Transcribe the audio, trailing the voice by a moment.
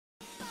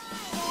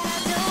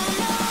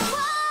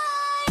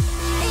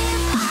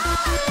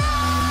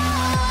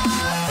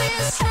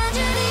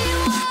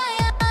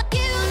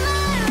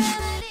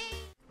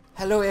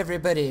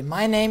everybody,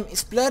 my name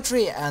is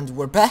Blodree and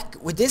we're back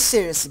with this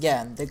series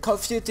again, the Call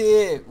of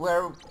Duty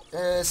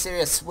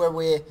series where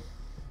we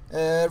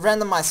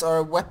randomize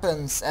our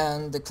weapons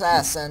and the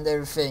class and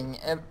everything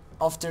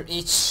after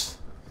each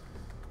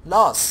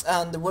loss,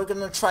 and we're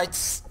gonna try to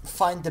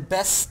find the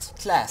best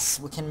class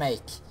we can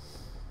make.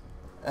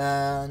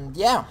 And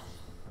yeah,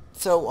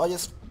 so I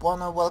just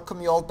wanna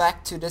welcome you all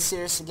back to this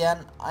series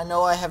again. I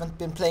know I haven't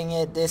been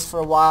playing this for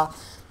a while,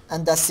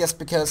 and that's just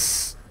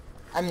because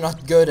I'm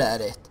not good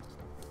at it.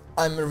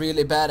 I'm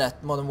really bad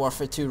at Modern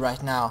Warfare 2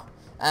 right now,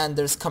 and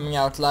there's coming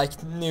out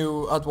like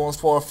new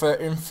Advanced Warfare,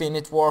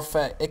 Infinite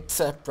Warfare,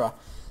 etc.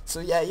 So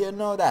yeah, you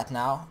know that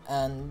now,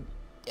 and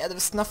yeah,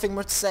 there's nothing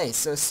more to say,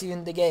 so see you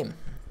in the game.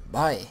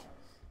 Bye.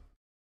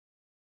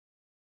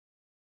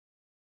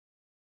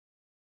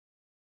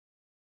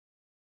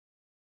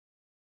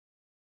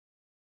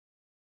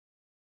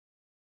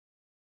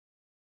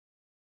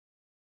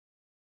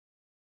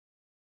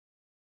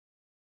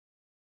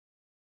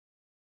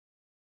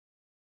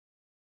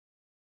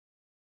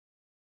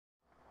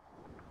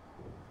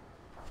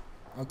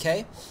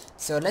 Okay,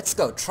 so let's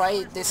go,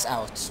 try this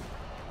out.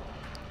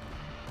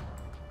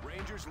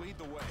 Rangers lead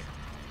the way.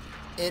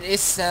 It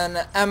is an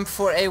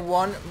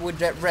M4A1 with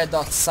the red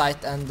dot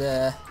sight and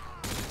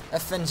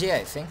FNG,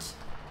 I think.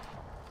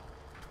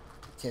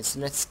 Okay, so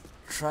let's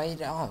try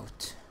it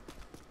out.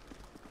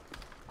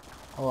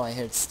 Oh, I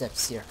heard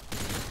steps here.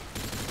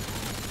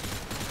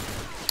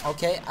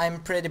 Okay,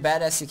 I'm pretty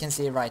bad, as you can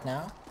see right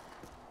now.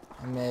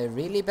 I'm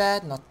really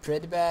bad, not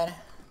pretty bad.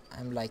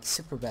 I'm like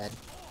super bad.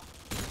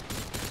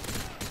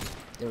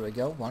 There we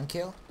go, one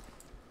kill.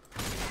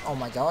 Oh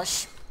my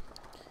gosh.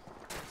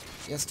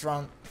 Just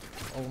run.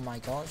 Oh my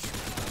gosh.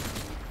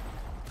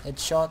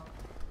 Headshot.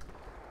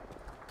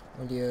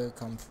 Will you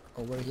come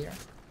over here?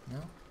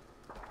 No?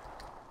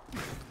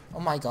 Oh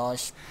my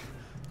gosh.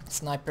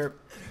 Sniper.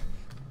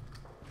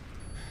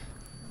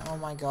 Oh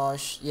my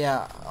gosh.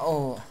 Yeah.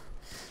 Oh.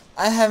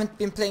 I haven't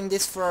been playing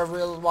this for a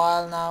real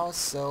while now,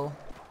 so...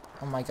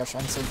 Oh my gosh,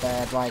 I'm so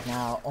bad right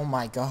now. Oh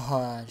my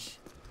gosh.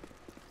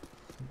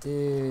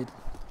 Dude.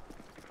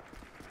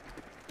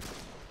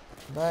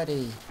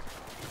 Buddy.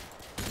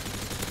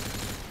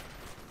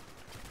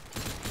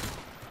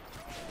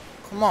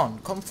 Come on,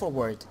 come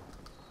forward.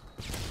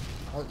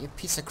 Oh, you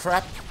piece of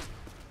crap.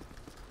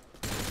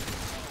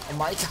 Oh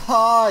my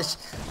gosh!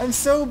 I'm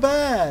so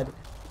bad!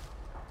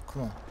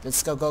 Come on,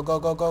 let's go, go, go,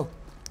 go, go.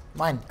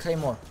 Mine,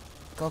 Claymore.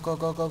 Go, go,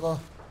 go, go, go.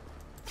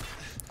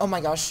 Oh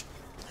my gosh.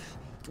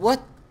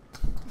 What?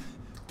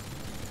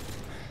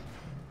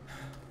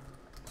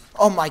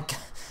 Oh my god.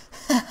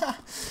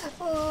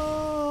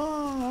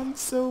 Oh, I'm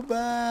so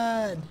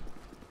bad.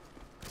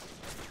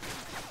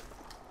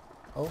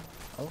 Oh,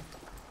 oh.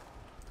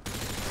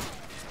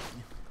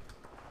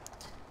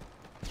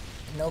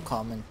 No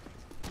comment.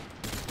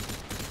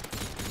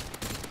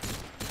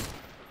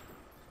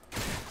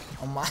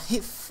 Oh my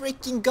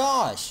freaking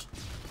gosh.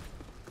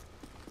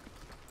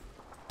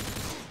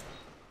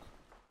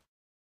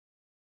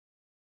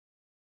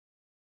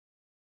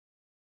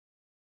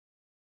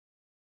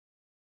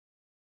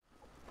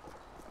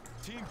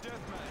 Team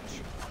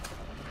deathmatch.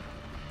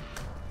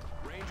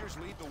 Rangers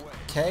lead the way.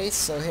 Okay,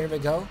 so here we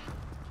go.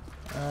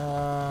 We've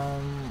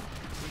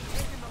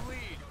taken the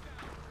lead.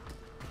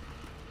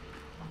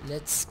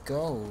 Let's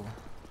go.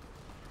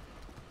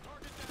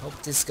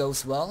 Hope this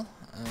goes well.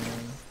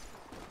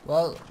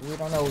 Well, we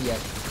don't know yet.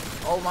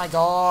 Oh my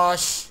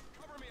gosh!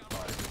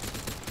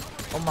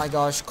 Oh my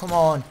gosh, come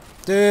on.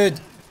 Dude,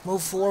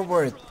 move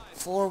forward.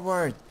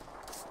 Forward.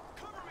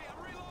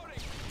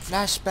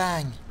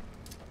 Flashbang.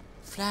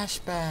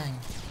 Flashbang.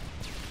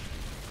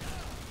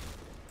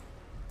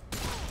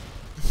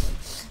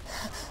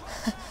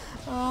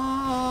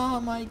 Oh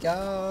my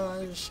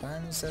gosh,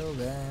 I'm so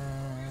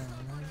bad.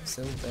 I'm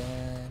so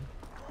bad.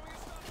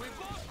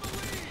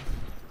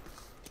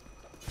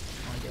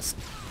 I just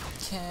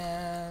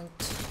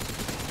can't.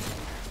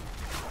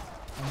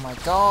 Oh my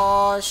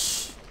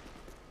gosh.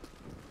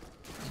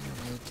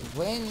 I need to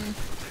win.